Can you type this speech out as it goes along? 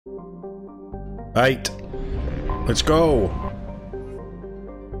Right. Let's go.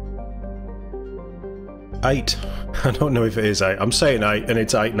 8. I don't know if it is 8. I'm saying 8 and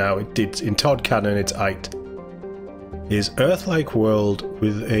it's 8 now. In TOD canon it's 8. Is Earth-like world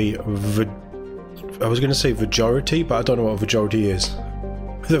with a I was going to say majority, but I don't know what a majority is.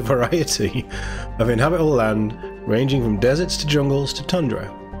 With a variety of inhabitable land ranging from deserts to jungles to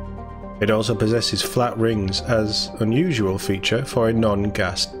tundra. It also possesses flat rings as unusual feature for a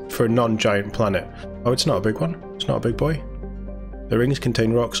non-giant planet. Oh, it's not a big one. It's not a big boy. The rings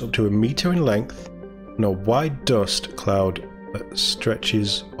contain rocks up to 1 meter in length and a wide dust cloud that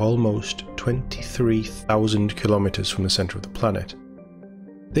stretches almost 23,000 kilometers from the center of the planet.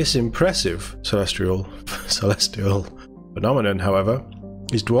 This impressive celestial phenomenon, however,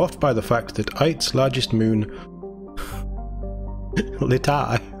 is dwarfed by the fact that Ite's largest moon,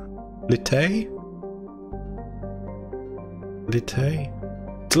 Litae?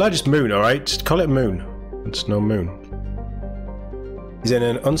 Its largest moon, alright? Just call it moon. It's no moon. Is in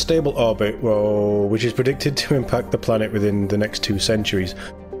an unstable orbit, which is predicted to impact the planet within the next 2 centuries.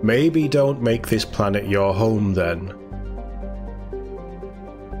 Maybe don't make this planet your home then.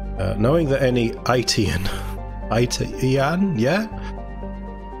 Knowing that any Itean, yeah?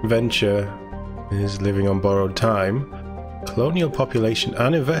 Venture is living on borrowed time, colonial population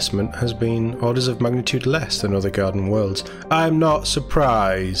and investment has been orders of magnitude less than other garden worlds. I'm not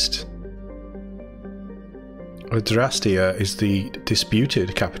surprised. Adrastia is the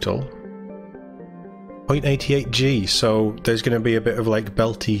disputed capital. 0.88 G, so there's going to be a bit of like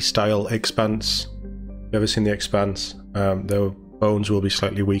belty style expanse. You ever seen the expanse? Their bones will be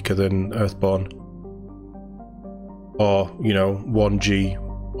slightly weaker than Earthborn. Or, you know, 1G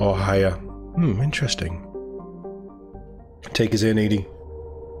or higher. Interesting. Take us in, Edie.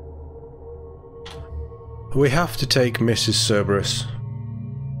 We have to take Mrs. Cerberus.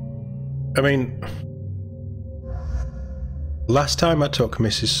 I mean, last time I took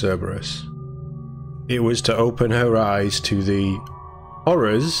Mrs. Cerberus, it was to open her eyes to the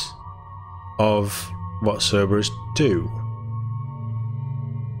horrors of what Cerberus do.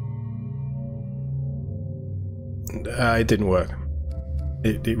 It didn't work.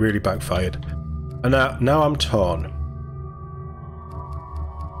 It really backfired. And now I'm torn.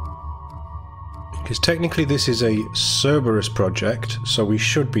 Because technically this is a Cerberus project, so we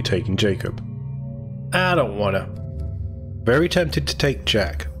should be taking Jacob. I don't wanna. Very tempted to take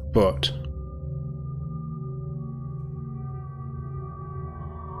Jack, but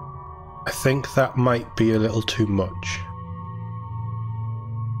I think that might be a little too much.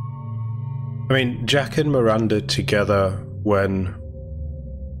 I mean, Jack and Miranda together when...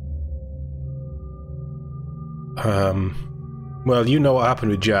 well, you know what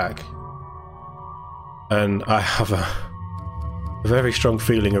happened with Jack. And I have a very strong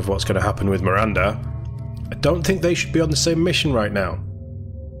feeling of what's going to happen with Miranda. I don't think they should be on the same mission right now.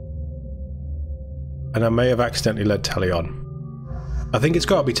 And I may have accidentally led Tally on. I think it's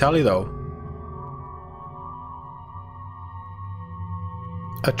got to be Tally, though.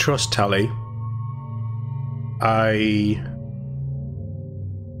 I trust Tally. I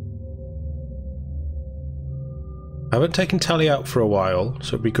haven't taken Tally out for a while,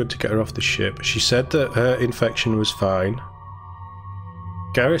 so it'd be good to get her off the ship. She said that her infection was fine.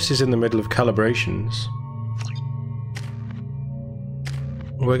 Garrus is in the middle of calibrations.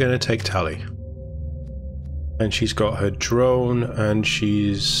 We're going to take Tally. And she's got her drone, and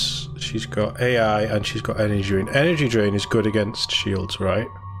she's got AI, and she's got energy drain. Energy drain is good against shields, right?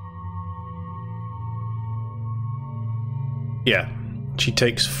 Yeah. She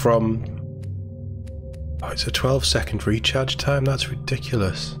takes from... Oh, it's a 12-second recharge time? That's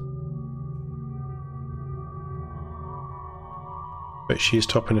ridiculous. But she's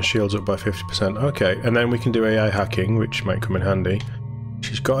topping her shields up by 50%. Okay, and then we can do AI hacking, which might come in handy.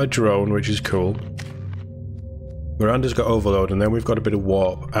 She's got a drone, which is cool. Miranda's got overload, and then we've got a bit of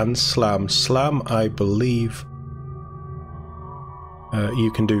warp and slam. Slam, I believe...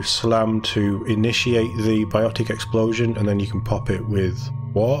 you can do slam to initiate the biotic explosion, and then you can pop it with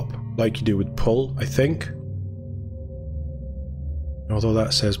warp, like you do with pull, I think. Although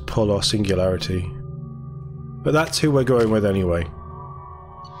that says pull or singularity. But that's who we're going with anyway.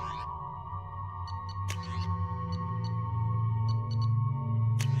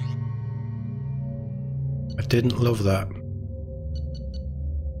 I didn't love that.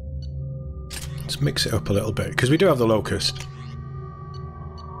 Let's mix it up a little bit, because we do have the locust.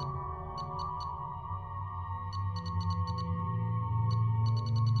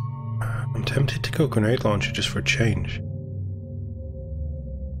 I'm tempted to go grenade launcher just for a change.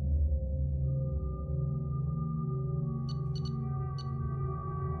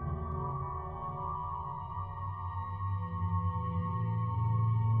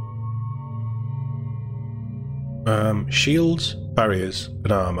 Shields, barriers,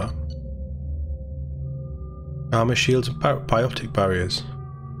 and armour. Armour, shields, and biotic barriers.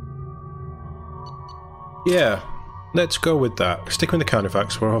 Yeah, let's go with that. Sticking with the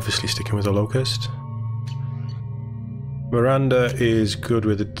Carnifex, we're obviously sticking with the Locust. Miranda is good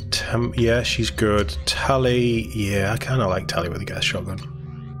with the yeah, she's good. Tally, yeah, I kind of like Tally with the gas shotgun.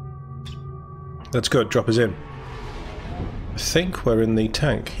 That's good, drop us in. I think we're in the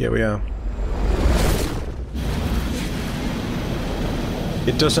tank. Here we are.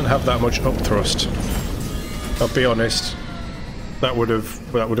 It doesn't have that much up thrust. I'll be honest. That would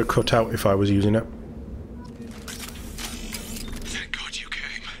have cut out if I was using it. Thank God you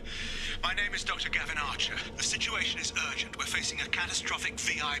came. My name is Dr. Gavin Archer. The situation is urgent. We're facing a catastrophic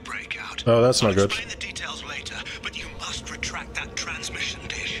VI breakout. Oh, that's not good. I'll explain the details later, but you must retract that transmission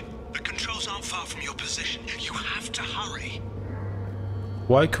dish. The controls aren't far from your position. You have to hurry.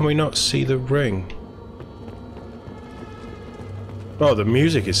 Why can we not see the ring? Oh, the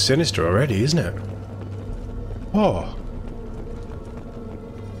music is sinister already, isn't it? Oh.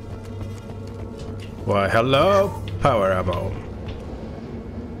 Why, hello, power ammo.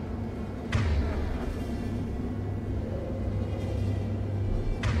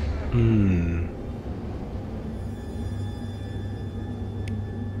 Hmm.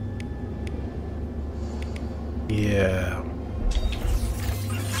 Yeah.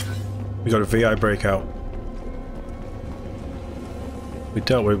 We got a VI breakout. We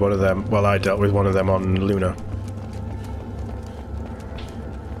dealt with one of them. Well, I dealt with one of them on Luna.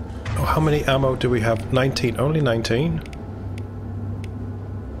 Oh, how many ammo do we have? 19. Only 19?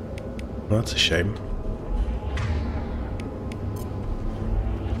 Well, that's a shame.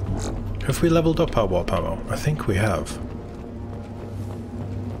 Have we leveled up our warp ammo? I think we have.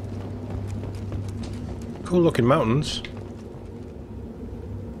 Cool looking mountains.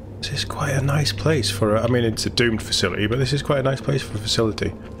 This is quite a nice place for a, I mean, it's a doomed facility, but this is quite a nice place for a facility.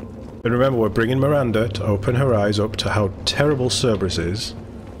 And remember, we're bringing Miranda to open her eyes up to how terrible Cerberus is,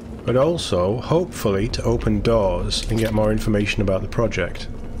 but also, hopefully, to open doors and get more information about the project.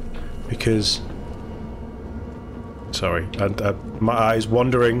 Because... Sorry, my eyes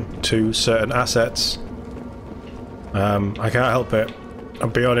wandering to certain assets. I can't help it. I'll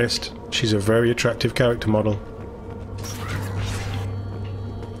be honest, she's a very attractive character model.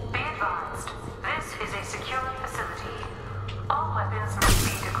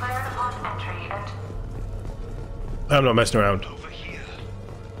 I'm not messing around. Over here,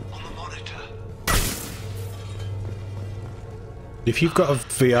 on the monitor. If you've got a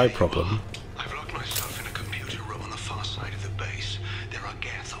VI problem... I've locked myself in a computer room on the far side of the base. There are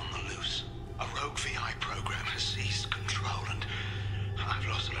Geth on the loose. A rogue VI program has seized control and I've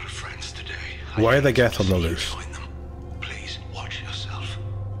lost a lot of friends today. Why are they Geth on the loose? Please, watch yourself.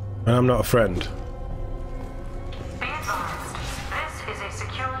 And I'm not a friend. Be advised, this is a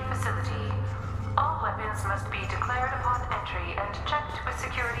secure facility. All weapons must be declared upon entry and checked with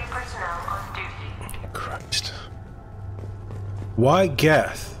security personnel on duty. Christ. Why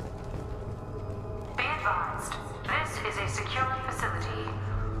Geth? Be advised, this is a secure facility.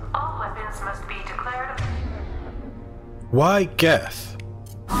 All weapons must be declared Why Geth?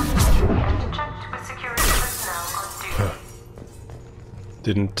 upon entry and checked with security personnel on duty.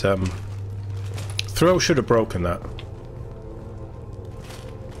 Didn't, Throw should have broken that.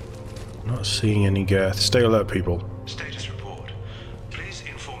 Not seeing any Geth. Stay alert, people. Status report. Please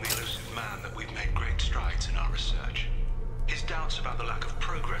inform the elusive man that we've made great strides in our research. His doubts about the lack of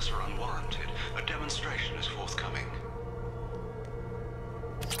progress are unwarranted. A demonstration is forthcoming.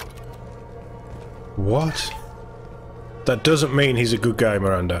 What? That doesn't mean he's a good guy,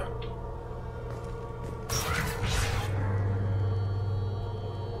 Miranda.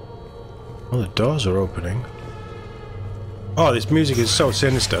 Well, the doors are opening. Oh, this music is so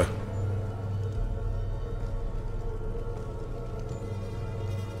sinister.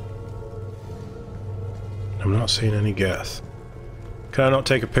 I'm not seeing any Geth. Can I not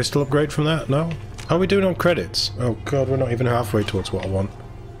take a pistol upgrade from that? No? How are we doing on credits? Oh god, we're not even halfway towards what I want.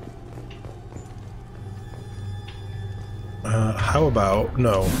 How about...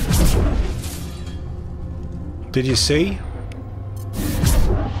 no. Did you see?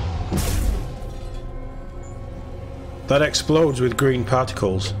 That explodes with green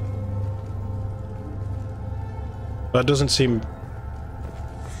particles. That doesn't seem...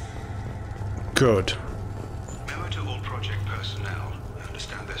 good. Memo to all project personnel. I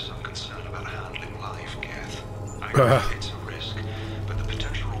understand there's some concern about handling live Geth. I agree it's a risk, but the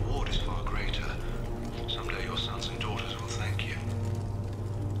potential reward is far greater. Someday your sons and daughters will thank you.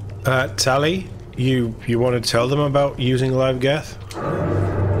 Tally, you want to tell them about using live Geth?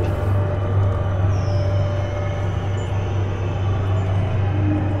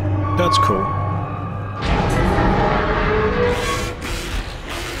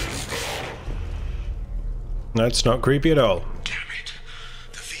 That's not creepy at all. Damn it.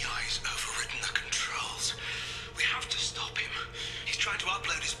 The VI's overridden the controls. We have to stop him. He's trying to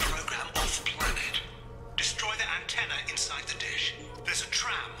upload his program off-planet. Destroy the antenna inside the dish. There's a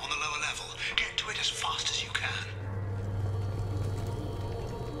tram on the lower level. Get to it as fast as you can.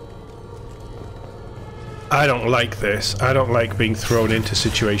 I don't like this. I don't like being thrown into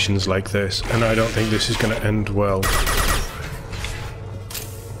situations like this, and I don't think this is going to end well.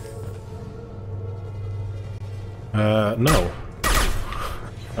 No.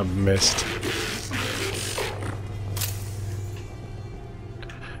 I missed.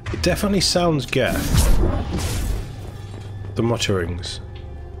 It definitely sounds Geth. The mutterings.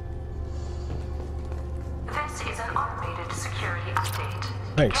 This is an automated security update.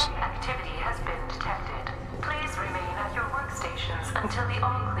 Thanks. Gang activity has been detected. Please remain at your workstations until the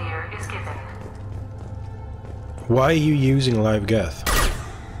all clear is given. Why are you using live Geth?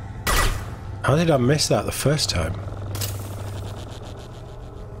 How did I miss that the first time?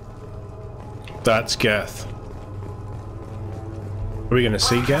 That's Geth. Are we gonna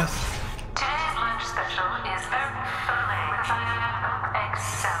see Geth? Today's lunch special is filet with egg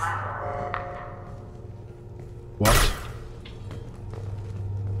salad. What?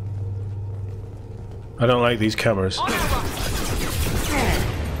 I don't like these cameras.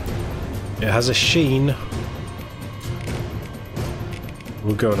 It has a sheen.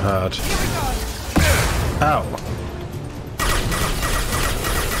 We're going hard. Ow.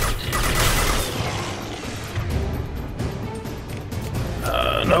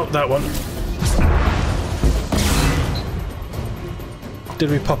 No, that one. Did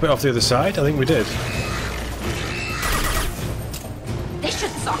we pop it off the other side? I think we did. This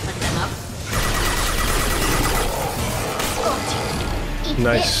should soften them up.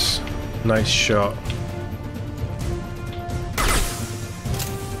 Nice. Nice shot.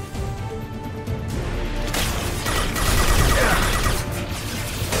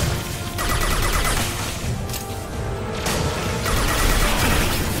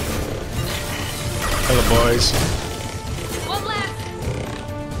 Hello, boys. One left.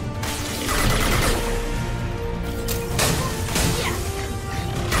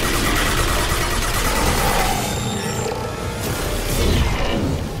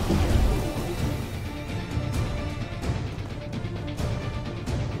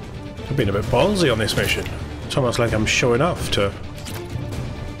 I've been a bit ballsy on this mission. It's almost like I'm showing off to...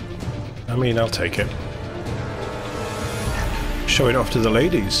 I mean, I'll take it. Showing off to the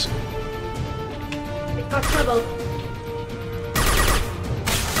ladies. We've got trouble.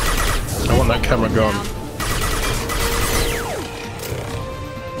 I want that camera gone.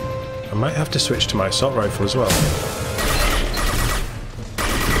 I might have to switch to my assault rifle as well.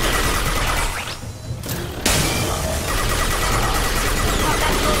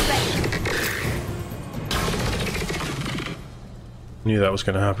 Knew that was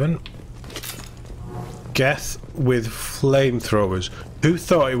going to happen. Geth with flamethrowers. Who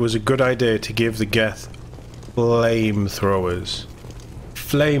thought it was a good idea to give the Geth flamethrowers?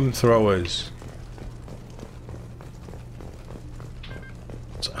 Flamethrowers.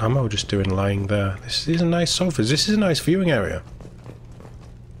 What's ammo just doing lying there? This is a nice sofas. This is a nice viewing area.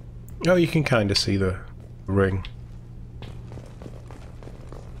 Oh, you can kind of see the ring.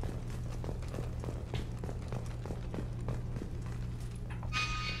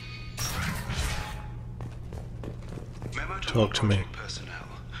 Talk to me. Personnel,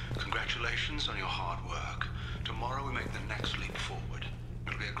 congratulations on your hard work. Tomorrow we make the next leap forward.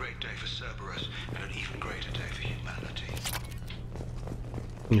 It'll be a great day for Cerberus and an even greater day for humanity.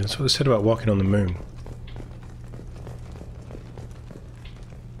 Yeah, that's what they said about walking on the moon.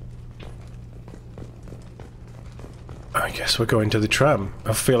 I guess we're going to the tram.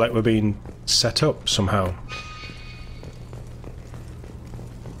 I feel like we're being set up somehow.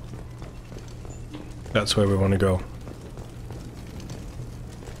 That's where we want to go.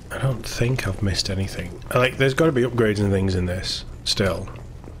 I don't think I've missed anything. Like, there's got to be upgrades and things in this, still.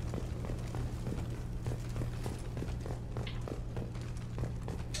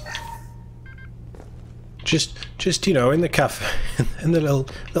 Just you know, in the cafe, in the little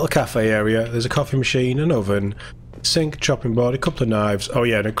cafe area, there's a coffee machine, an oven, sink, chopping board, a couple of knives. Oh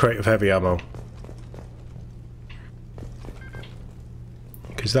yeah, and a crate of heavy ammo.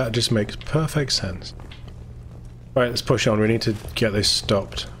 Because that just makes perfect sense. Right, let's push on. We need to get this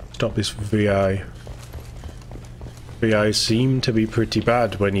stopped. Stop this VI. VIs seem to be pretty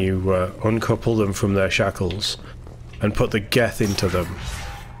bad when you uncouple them from their shackles and put the Geth into them.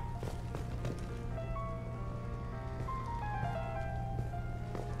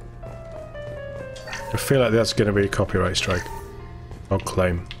 I feel like that's going to be a copyright strike. Or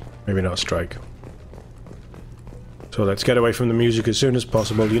claim. Maybe not strike. So let's get away from the music as soon as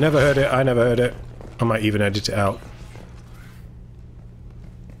possible. You never heard it, I never heard it. I might even edit it out.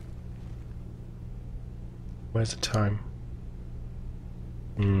 Where's the time?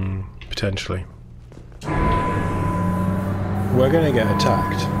 Potentially. We're gonna get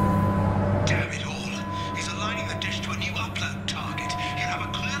attacked. Damn it all. He's aligning the dish to a new upload target. He'll have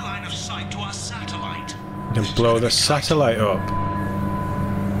a clear line of sight to our satellite. You can blow the satellite up.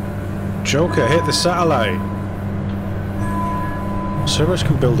 Joker, hit the satellite. Cerberus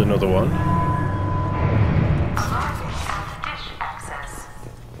can build another one. Arriving at dish access.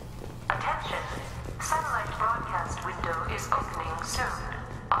 Attention. Satellite broadcast window is opening soon.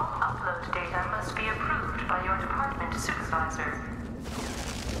 All upload data must be approved by your department supervisor.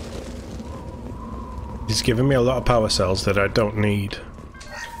 He's giving me a lot of power cells that I don't need.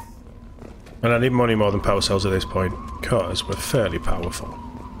 And I need money more than power cells at this point, because we're fairly powerful.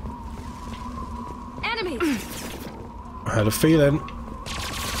 Enemy! I had a feeling.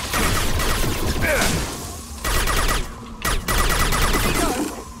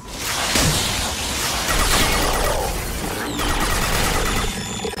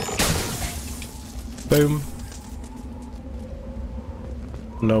 Boom.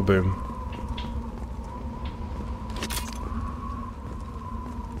 No boom.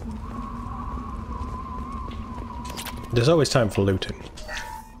 There's always time for looting.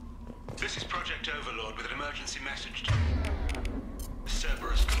 This is Project Overlord with an emergency message to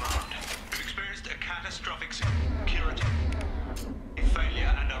Cerberus Command. We've experienced a catastrophic security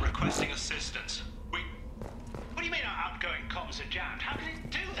failure and are requesting assistance. What do you mean our outgoing comms are jammed? How can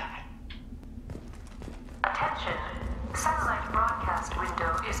it do that? Attention. Satellite broadcast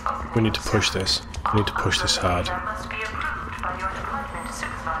window is opening. We need to push this. We need to push this hard. Data must be approved by your department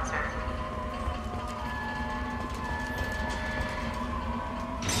supervisor.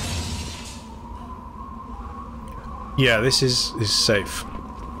 Yeah, this is safe.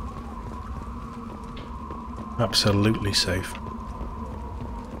 Absolutely safe.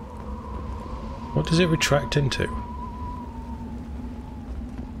 What does it retract into?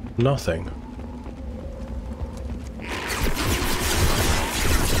 Nothing.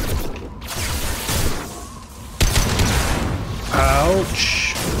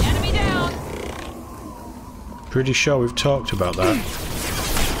 Ouch! Enemy down! Pretty sure we've talked about that.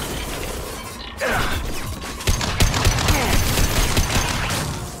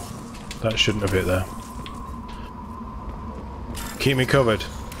 That shouldn't have hit there. Keep me covered.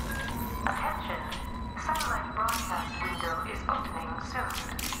 Attention. Satellite broadcast window is opening soon.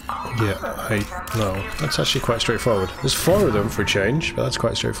 Yeah, no. That's actually quite straightforward. There's 4 of them for a change, but that's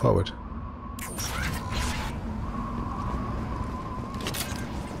quite straightforward.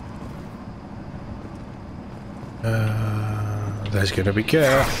 There's gonna be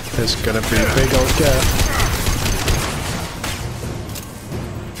care. There's gonna be a big old care.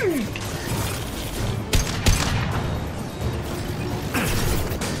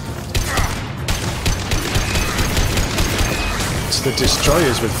 It's the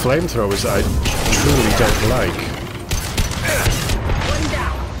destroyers with flamethrowers that I truly don't like. One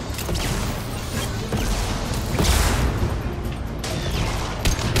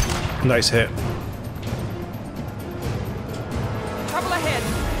down. Nice hit. Trouble ahead.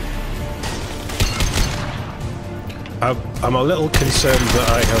 I'm a little concerned that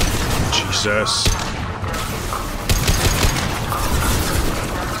I have... Jesus.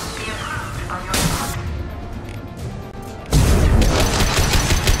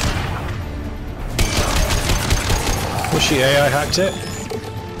 Was she AI hacked it?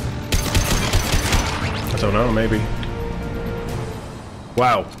 I don't know, maybe.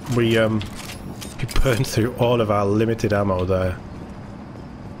 Wow, we burned through all of our limited ammo there.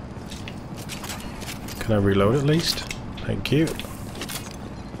 Can I reload at least? Thank you.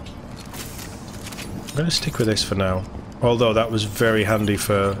 I'm going to stick with this for now. Although that was very handy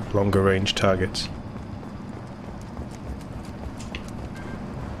for longer range targets.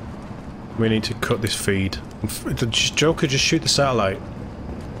 We need to cut this feed. The Joker, just shoot the satellite.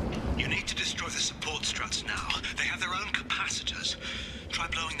 You need to destroy the support struts now. They have their own capacitors. Try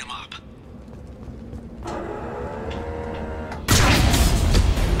blowing them up.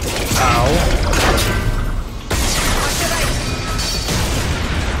 Ow.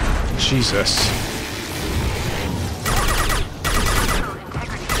 Jesus.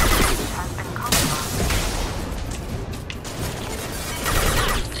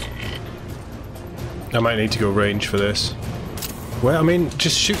 I might need to go range for this. Well, I mean,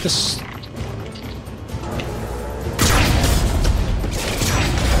 just shoot this.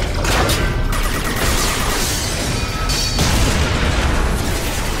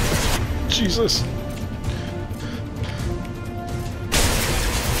 Jesus.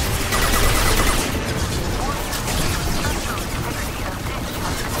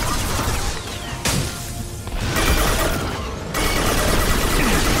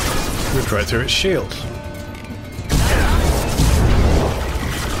 Ripped right through its shield.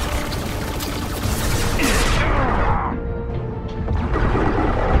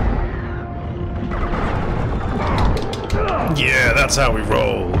 Yeah, that's how we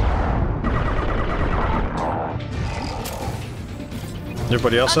roll.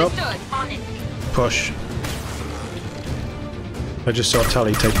 Everybody else up? Push. I just saw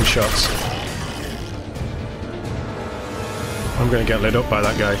Tally taking shots. I'm gonna get lit up by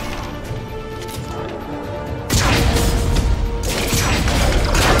that guy.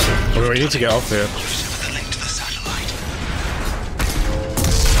 Oh, we need to get off here.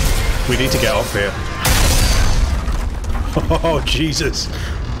 We need to get off here. Oh, Jesus.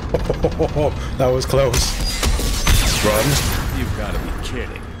 Oh, that was close. Run. You've got to be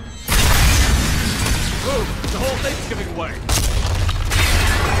kidding. Move! The whole thing's giving way!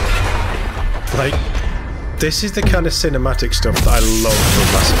 Like, this is the kind of cinematic stuff that I love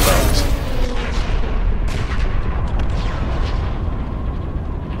from Mass Effect.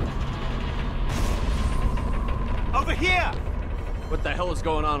 Over here! What the hell is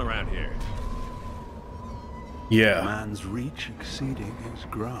going on around here? Yeah. Man's reach exceeding his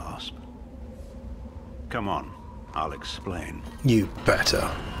grasp. Come on, I'll explain. You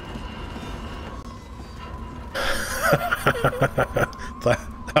better.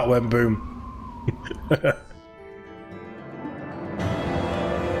 that went boom.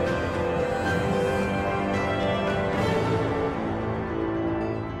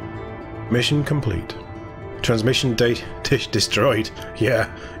 Mission complete. Transmission dish destroyed.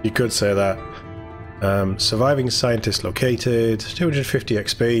 Yeah, you could say that. Surviving scientist located. 250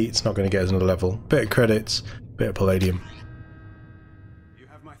 XP. It's not going to get us another level. Bit of credits. Bit of palladium. You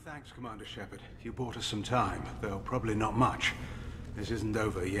have my thanks, Commander Shepard. You bought us some time, though probably not much. This isn't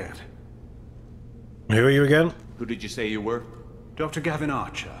over yet. Who are you again? Who did you say you were? Dr. Gavin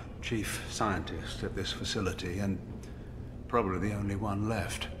Archer, chief scientist at this facility, and probably the only one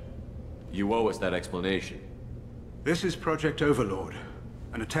left. You owe us that explanation. This is Project Overlord,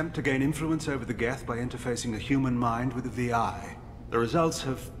 an attempt to gain influence over the Geth by interfacing a human mind with a VI. The results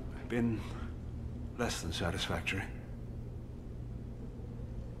have been less than satisfactory.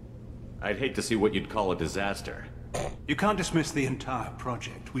 I'd hate to see what you'd call a disaster. You can't dismiss the entire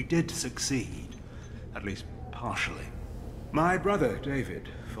project. We did succeed. At least partially. My brother, David,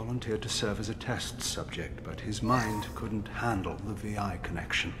 volunteered to serve as a test subject, but his mind couldn't handle the VI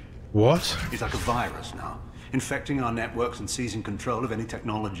connection. What? He's like a virus now, infecting our networks and seizing control of any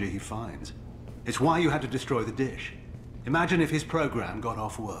technology he finds. It's why you had to destroy the dish. Imagine if his program got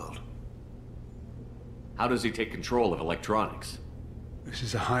off-world. How does he take control of electronics? This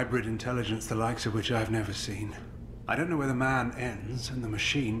is a hybrid intelligence the likes of which I've never seen. I don't know where the man ends and the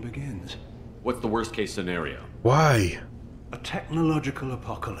machine begins. What's the worst-case scenario? Why? A technological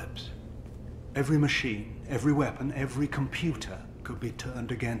apocalypse. Every machine, every weapon, every computer could be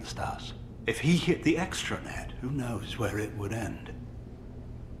turned against us. If he hit the extranet, who knows where it would end?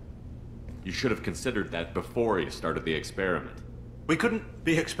 You should have considered that before you started the experiment. We couldn't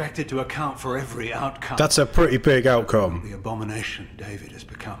be expected to account for every outcome. That's a pretty big outcome. The abomination David has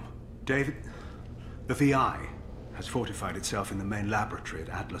become. David, the VI has fortified itself in the main laboratory at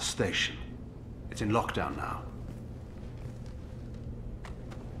Atlas Station. It's in lockdown now.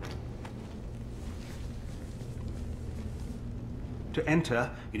 To enter,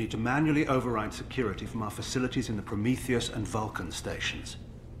 you need to manually override security from our facilities in the Prometheus and Vulcan stations.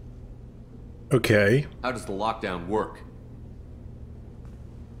 Okay. How does the lockdown work?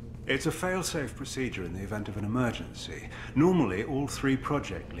 It's a fail-safe procedure in the event of an emergency. Normally, all 3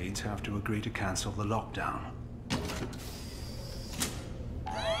 project leads have to agree to cancel the lockdown.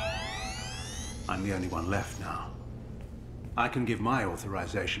 I'm the only one left now. I can give my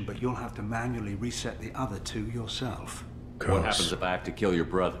authorization, but you'll have to manually reset the other 2 yourself. What happens if I have to kill your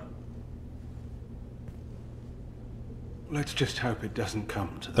brother? Let's just hope it doesn't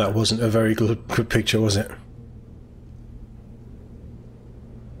come to that. That wasn't a very good picture, was it?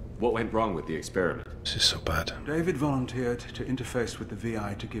 What went wrong with the experiment? This is so bad. David volunteered to interface with the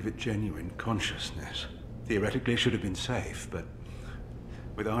VI to give it genuine consciousness. Theoretically, it should have been safe, but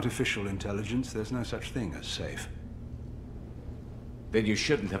with artificial intelligence, there's no such thing as safe. Then you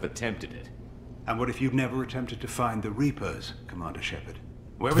shouldn't have attempted it. And what if you'd never attempted to find the Reapers, Commander Shepard?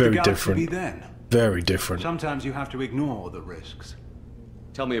 Where would Very the galaxy different. be then? Very different. Sometimes you have to ignore the risks.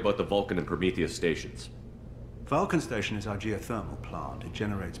 Tell me about the Vulcan and Prometheus stations. Vulcan Station is our geothermal plant. It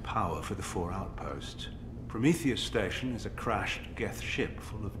generates power for the 4 outposts. Prometheus Station is a crashed Geth ship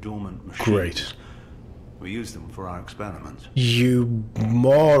full of dormant machines. Great. We use them for our experiments. You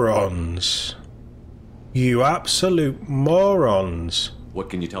morons. You absolute morons. What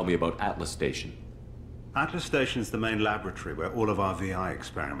can you tell me about Atlas Station? Atlas Station's the main laboratory where all of our VI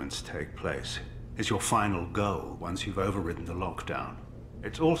experiments take place. It's your final goal once you've overridden the lockdown.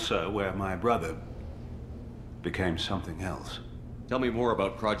 It's also where my brother became something else. Tell me more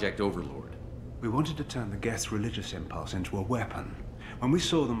about Project Overlord. We wanted to turn the Geth's religious impulse into a weapon. When we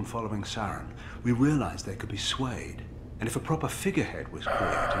saw them following Saren, we realized they could be swayed. And if a proper figurehead was created,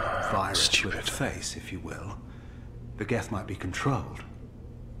 a virus with a face, if you will, the Geth might be controlled.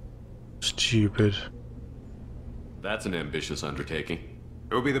 Stupid. That's an ambitious undertaking.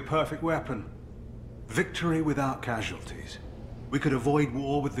 It would be the perfect weapon. Victory without casualties. We could avoid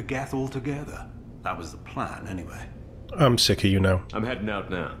war with the Geth altogether. That was the plan, anyway. I'm sick of you now. I'm heading out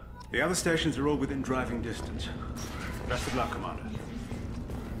now. The other stations are all within driving distance. Best of luck, Commander.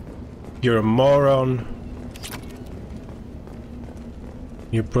 You're a moron.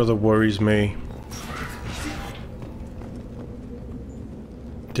 Your brother worries me.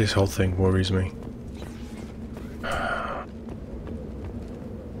 This whole thing worries me.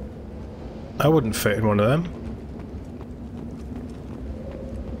 I wouldn't fit in one of them.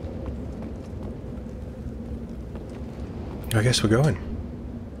 I guess we're going.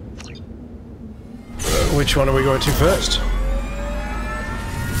 Which one are we going to first?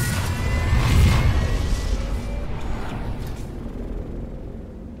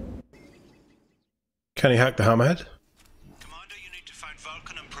 Can he hack the hammerhead? Commander, you need to find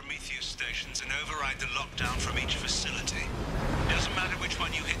Vulcan and Prometheus stations and override the lockdown from each facility. It doesn't matter which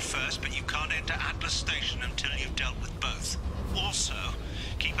one you hit first, but you can't enter Atlas Station until you've dealt with both. Also,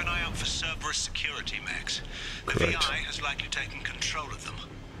 keep an eye out for Cerberus security mechs. The Correct. VI has likely taken control of them.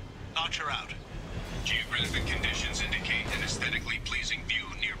 Archer out. Geographic conditions indicate an aesthetically pleasing view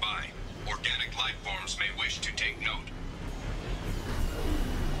nearby. Organic life forms may wish to take note.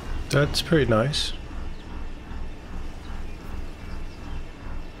 That's pretty nice.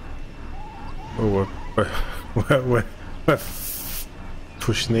 Oh, we're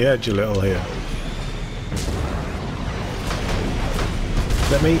pushing the edge a little here.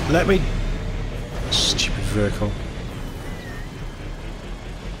 Let me. Stupid vehicle.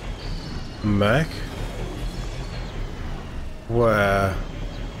 Mech? Where?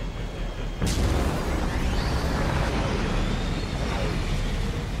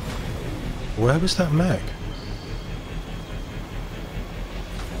 Where was that mech?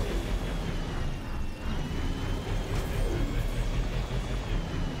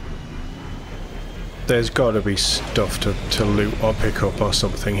 There's got to be stuff to loot or pick up or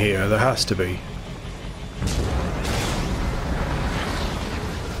something here. There has to be.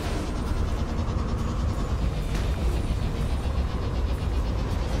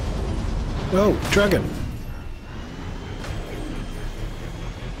 Oh, dragon.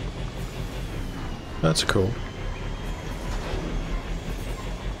 That's cool.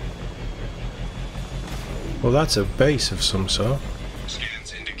 Well, that's a base of some sort.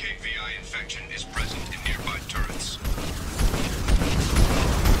 Scans indicate VI infection is present in nearby turrets.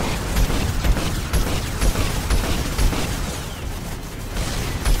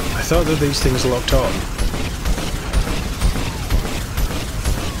 I thought that these things locked on.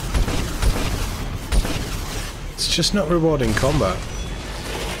 It's just not rewarding combat.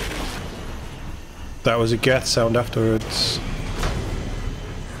 That was a Geth sound afterwards.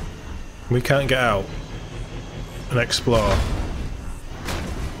 We can't get out and explore.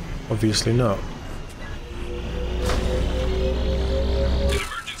 Obviously not. An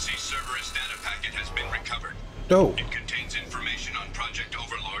emergency Cerberus data packet has been recovered. Oh. It contains information on Project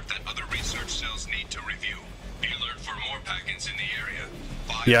Overlord that other research cells need to review. Be alert for more packets in the area.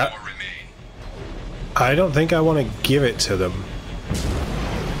 5 Yeah. more remain. I don't think I want to give it to them.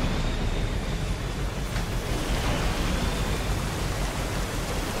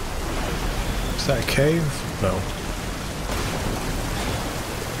 Is that a cave? No.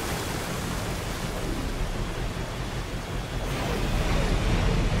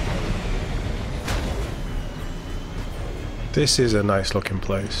 This is a nice looking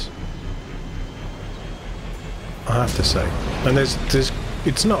place, I have to say. And there's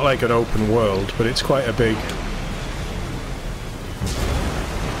it's not like an open world, but it's quite a big.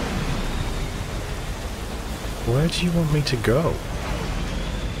 Where do you want me to go?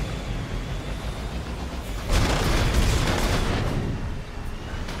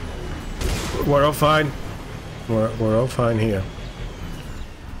 We're all fine. We're all fine here.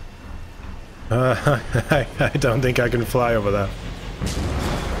 I don't think I can fly over there.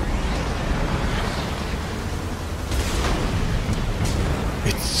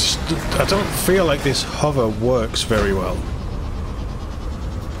 It's I don't feel like this hover works very well.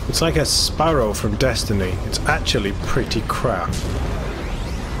 It's like a sparrow from Destiny. It's actually pretty crap.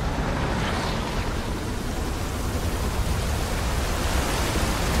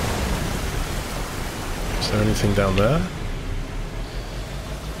 there anything down there?